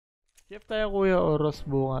Chef tayo kuya oras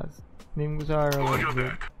bukas. Name ko sa araw.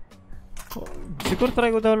 Siguro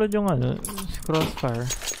try ko download yung Crossfire.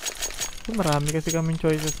 So, marami kasi kaming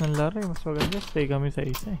choices ng laro eh. Mas maganda stay kami sa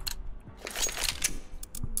isa eh.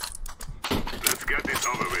 Let's get this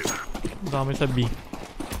over with. Kami sa B.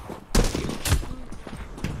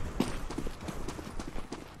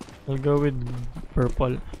 I'll go with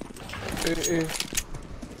purple.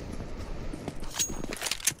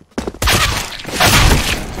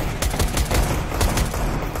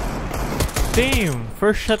 Damn!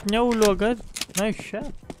 First shot niya ulo agad. Nice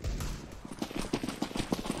shot.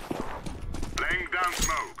 Laying down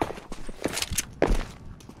smoke.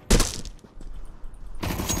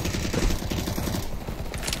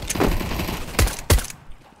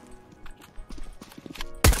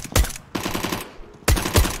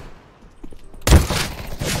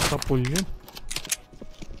 Kapul yun.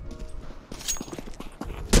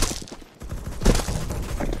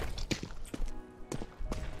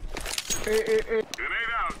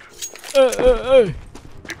 Grenade out.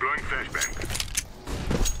 Deploying flashbang.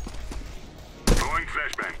 Throwing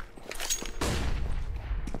flashbang.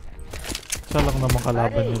 Isa lang naman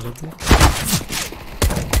kalaban nila.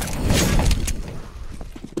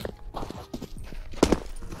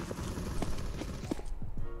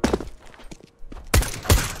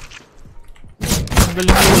 Ang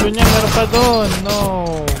galing ulo niya, meron pa doon.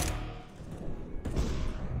 No.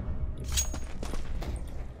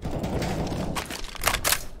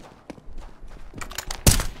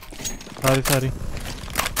 Sorry.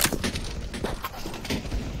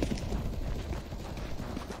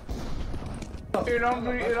 Ilang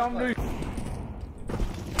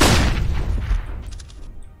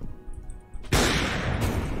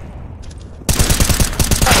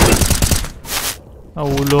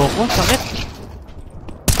Naulo ko, sakit.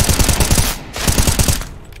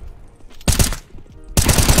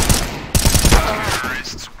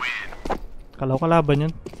 Kalaw kalaban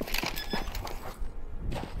yun.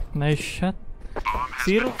 Nice shot.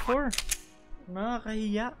 0-4.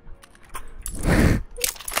 Nakakahiya.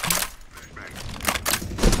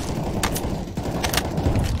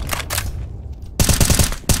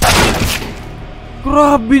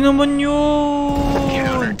 Grabe naman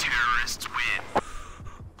yun.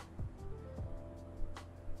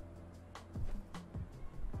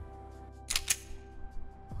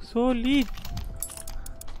 Solid.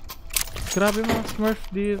 Grabe mga smurf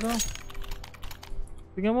dito.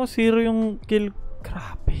 Tingnan mo, 0 yung kill.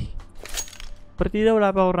 Grabe. Partida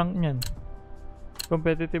wala pa ako rank nyan.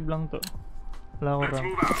 Competitive lang to. Wala ako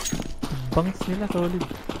rank. Bangs nila, solid.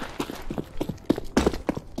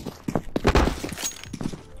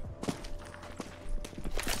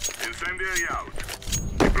 Incendiary out.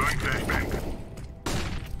 Deploying flashbang.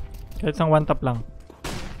 Kahit isang one tap lang.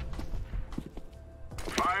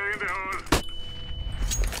 Fire in the hole.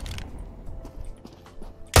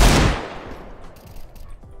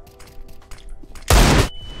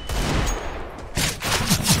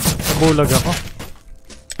 Nabulag ako.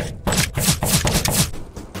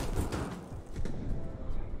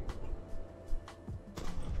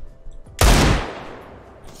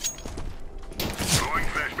 Throwing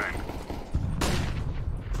flashbang.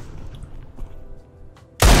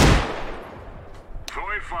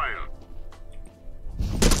 Throwing fire.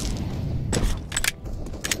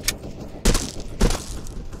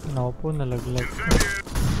 Ako po, nalaglag.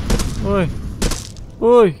 Incendiary.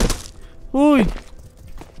 Uy!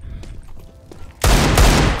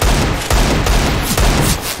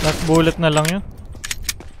 Last bullet na lang yun.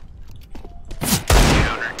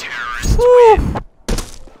 Woo!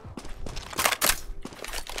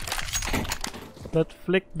 That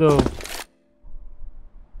flick though.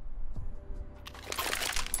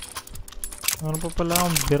 Ano pa pala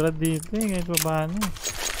akong bira dito eh, kahit pa paano.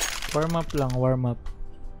 Warm up lang, warm up.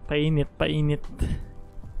 Painit. Painit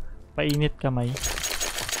kamay.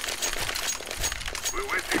 We're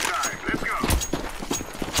wasting time. Let's go.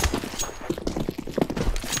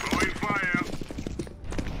 Throwing fire.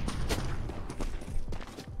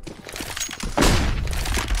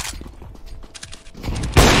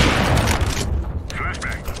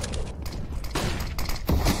 Flashbang.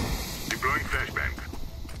 Deploying flashbang.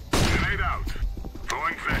 Grenade out.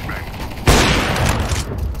 Throwing flashbang.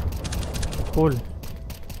 Cool.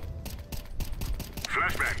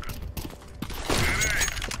 Flashbang.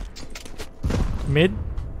 Grenade. Mid?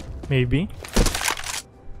 Maybe.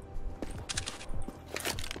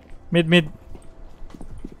 Mid.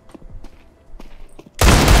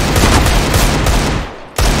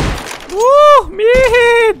 Woo!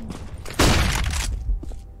 Mid!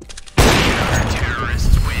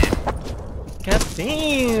 God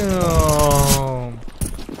damn!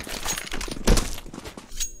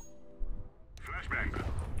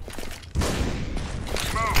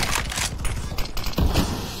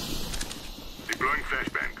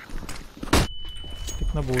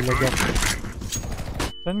 Nabulag ako.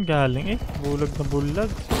 Saan galing eh? Bulag na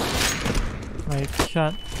bulag. Nice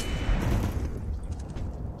shot.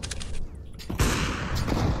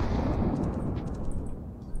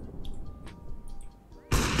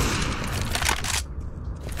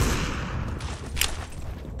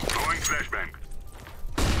 Throwing flashbang.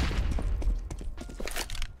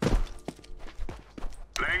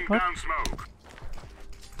 Laying What? down smoke.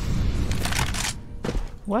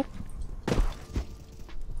 What?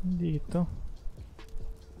 Dito.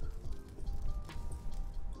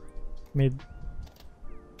 Mid.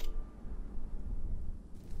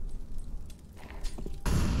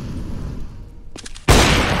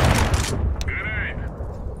 Grenade.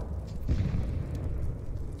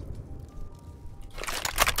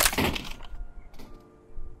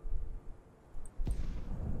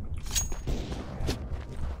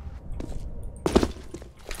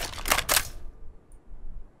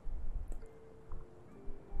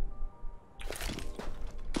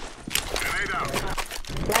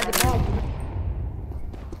 Grenade out.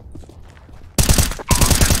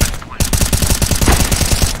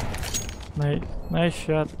 Nice. Nice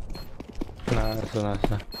shot.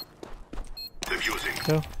 Nasa. Diffusing.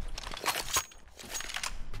 So.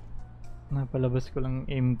 Napalabas ko lang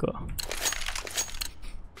aim ko.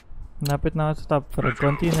 Napit na ako sa top frag.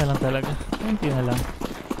 Konti na lang talaga. Konti na lang.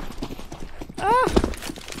 Ah!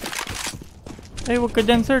 Ay, huwag ka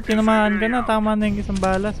dyan, sir. Tinamaan ka na. Tama na yung isang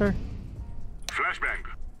bala, sir. Flashbang.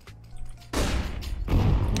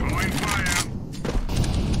 Throwing fire.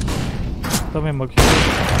 Ito, may mag-shoot.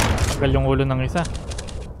 Tagal yung ulo ng isa.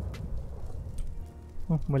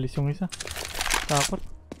 Oh, malis yung isa. Takot.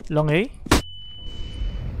 Long A?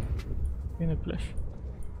 Pinag-flash.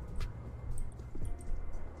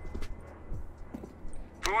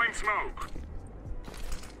 Throwing smoke.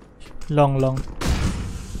 Long.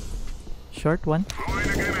 Short one. Throwing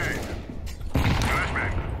a grenade.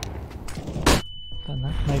 Flashbang. Tana.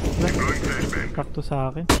 Nice flash. Throwing flashbang. Sakto sa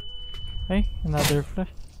akin. Ay, another flash.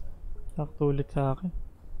 Sakto ulit sa akin.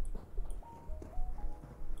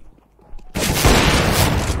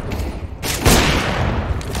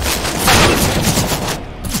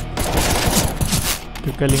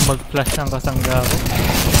 Galing mag-flash ng kasangga ko.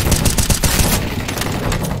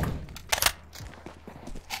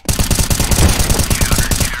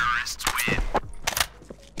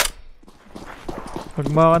 Huwag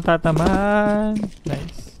mo akong tatamaan.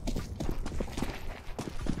 Nice.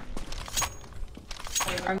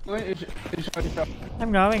 I'm going is shot.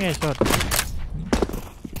 I'm going a shot.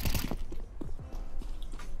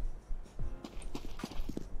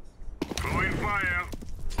 Throwing fire.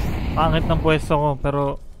 Pangit ng pwesto ko,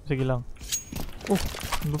 pero sige lang. Oh,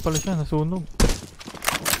 ano pala siya? Nasunog.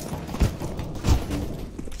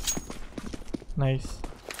 Nice.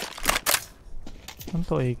 Ano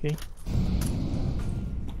to, AK?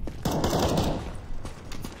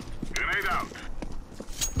 Grenade out.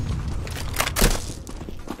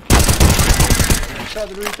 Shot,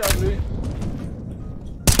 Louis.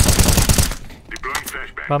 Deploying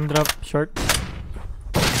flashbang. Bomb drop, short. Deploying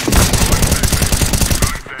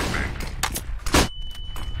flashbang.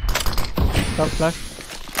 Top flash.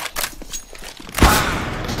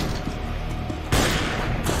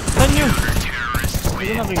 Saan yun? Hindi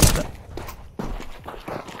ko nakita.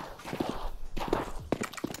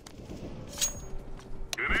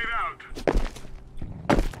 Grenade out.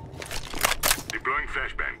 Deploying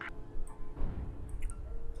flashbang.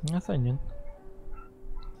 Nasaan yun?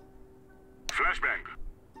 Flashbang.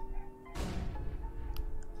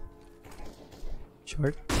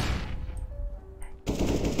 Short.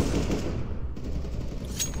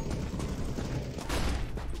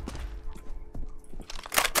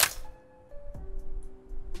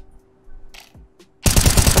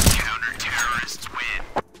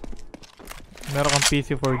 Meron kang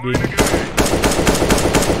PC for game.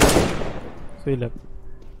 Silip.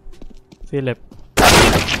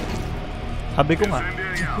 Sabi ko nga.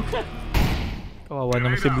 Incendiary out. Kawawa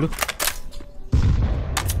naman si Blue.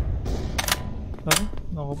 Sorry,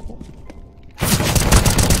 naku po.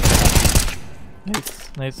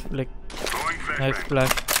 Nice flick. Throwing Nice flashbang.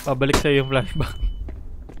 flash. Pabalik sa'yo yung flashback.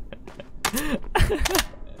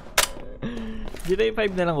 GTA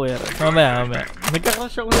 5 na lang, kuya. Mamaya.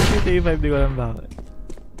 Nagka-crush ako sa GTA 5, di ko alam bakit.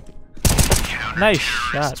 Nice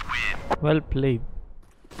shot. Well played.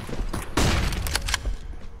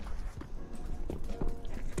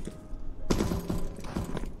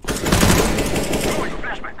 Throwing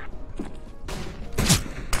flashbang.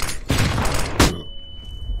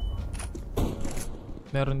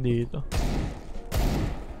 Meron dito.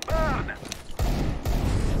 Burn.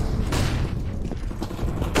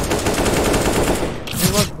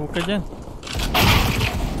 May Huwag ka dyan.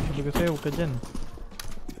 Sabi ko sa'yo, huwag ka dyan.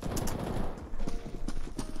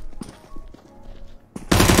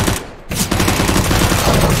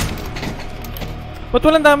 Ba't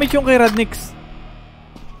walang damage yung kay Radnix?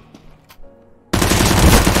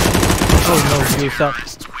 Oh no, you suck.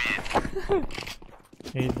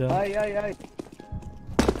 Hey, Ay.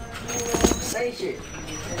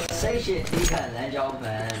 谁血敌砍蓝胶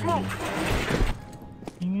门？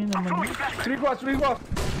 Ingin naman. 3 quads.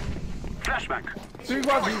 Flashback. 3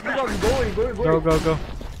 quads. Go. Go. Go, bro.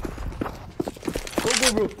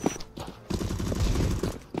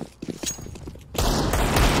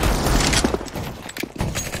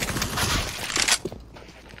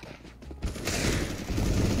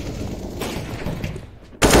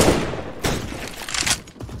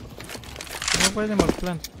 Ano pwede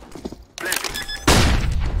mag-plant?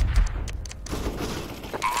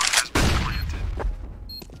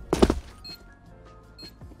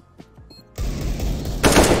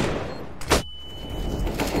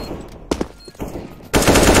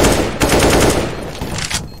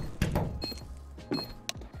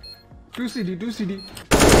 Two CD.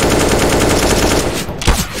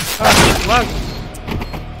 Wag!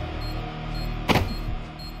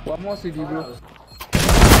 One more CD, bro.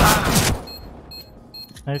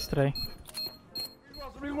 Nice try.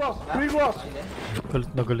 3 cross.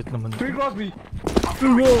 Galit naman. 3 cross B.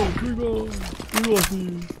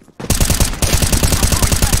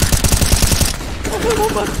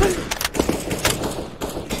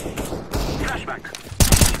 Flashback.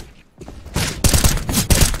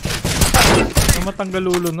 Matanggal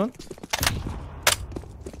ulo nun?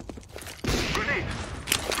 Grenade.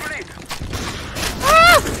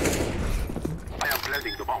 I am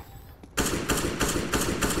planting the bomb.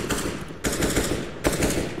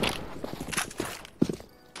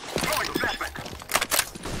 Throwing flashback.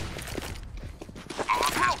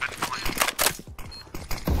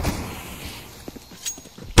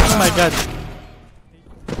 Oh my god!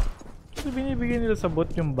 Kasi binibigay nila sa bot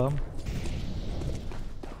yung bomb.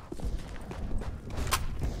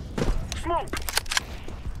 Smoke.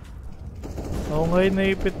 Ako ngayon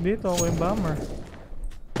naipit dito, ako yung bomber.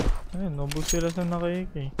 Ayun, nabus sila sa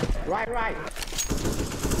naka-AK. Right.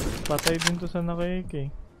 Patay din to sa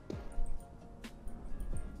naka-AK.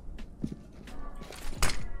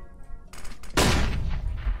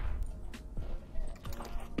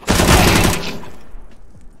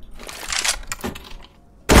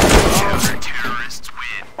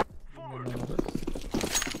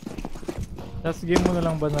 Last game mo na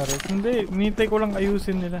lang ba na Ross? Hindi, nintay ko lang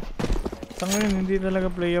ayusin nila. Sa ngayon, hindi talaga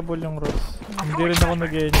playable yung Ross. Hindi rin ako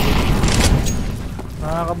nag-enjoy.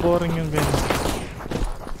 Nakaka-boring yung ganyan.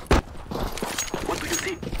 What do you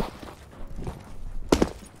see?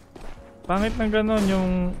 Pangit ng ganon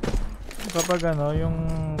yung kapag ano, yung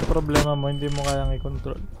problema mo hindi mo kayang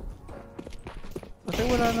i-control. Kasi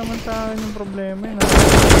wala naman sa akin yung problema eh.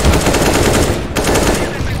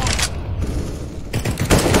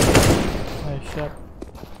 Nice shot.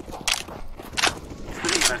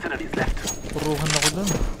 3 mercenaries left. Puruhan ako dun.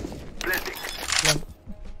 Planting. Plant.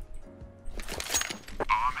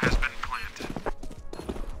 Bomb has been planted.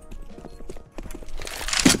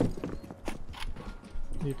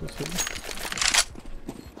 Dito sila.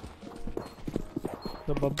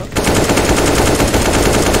 Sa baba.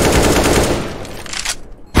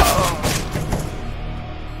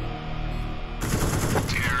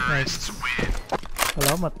 Nice.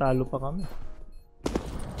 Wala, matalo pa kami.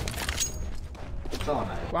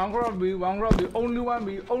 One cross B. Only one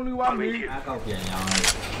B.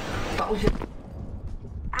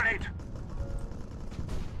 Grenade.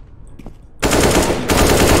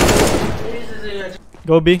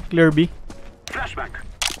 Go B, clear B. Flashback.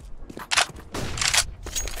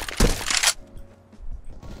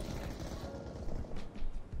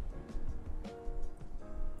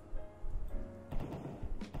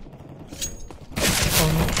 Oh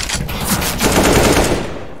no.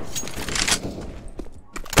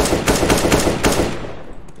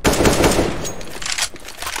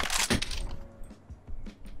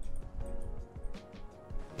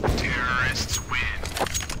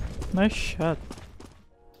 Nice shot.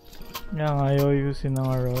 Nga ayaw ayusin ng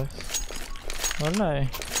Ross. Wala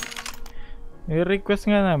eh.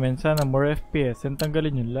 I-request nga namin sana more FPS and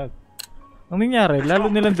tanggalin yung lag. Ang nangyari,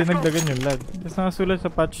 lalo nilang dinagdagan yung lag. Tapos nakasulat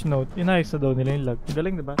sa patch note, inayos na daw nila yung lag.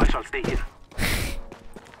 Galing diba? I shall stay here.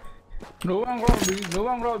 No one cross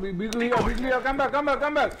B. Be clear. Come back.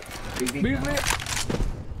 Be clear.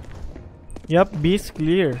 Yup, B is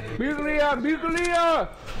clear. Be clear.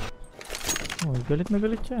 Oh, galit na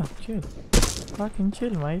galit siya. Chill. Fucking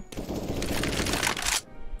chill, mate.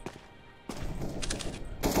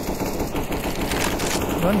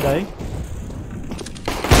 One die.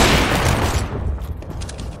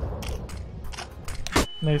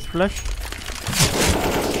 Nice flash.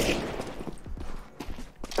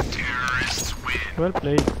 Well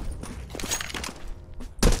played.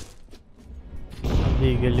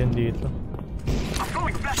 Legal yun dito. I'm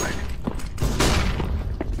throwing flashback.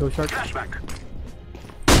 Go short. Flashback.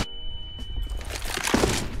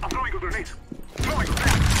 I'm throwing a grenade. Throwing a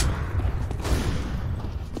flash.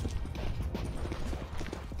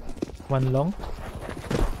 One long.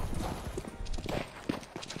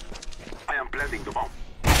 I am planting the bomb.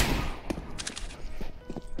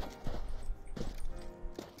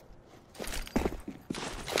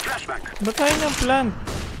 Flashback. Ba't tayo ng plant?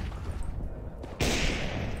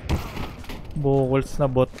 Vocals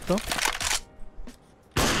na bot to.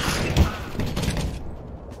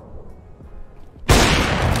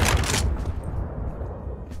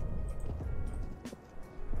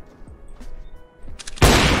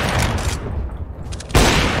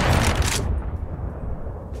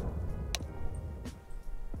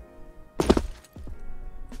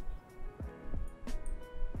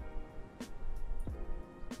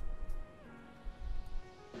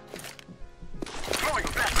 Throwing a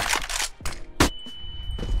flashback.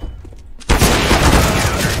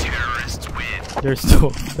 There's two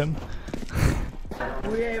of them.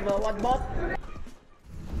 We have one bot.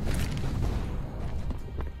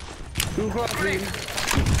 Two crossing.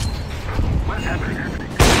 What's happening?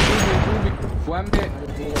 One dead.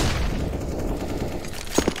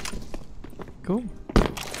 Go.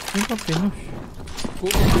 Yung pa pinush.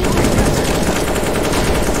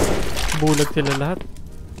 Bulag sila lahat.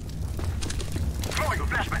 Throwing a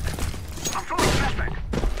flashback. I'm throwing a flashback.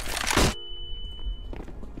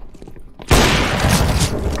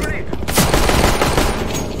 Grenade.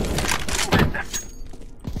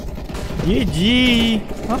 GG!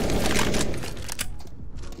 Ha?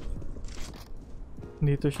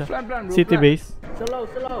 Dito siya. Plan, plan, bro, City plan. base. Slow,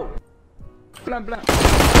 slow. Plan, plan.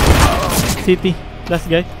 City. Last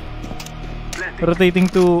guy. Planting. Rotating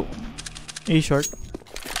to A short.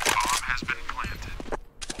 Bomb has been planted.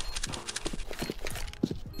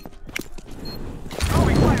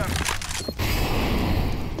 Throwing fire.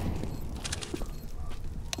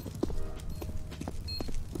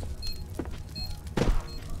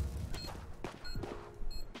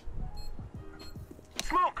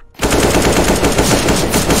 Smoke.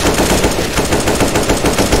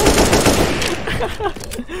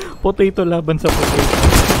 Potato laban sa potato.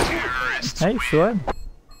 Nice one.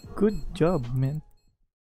 Good job, man.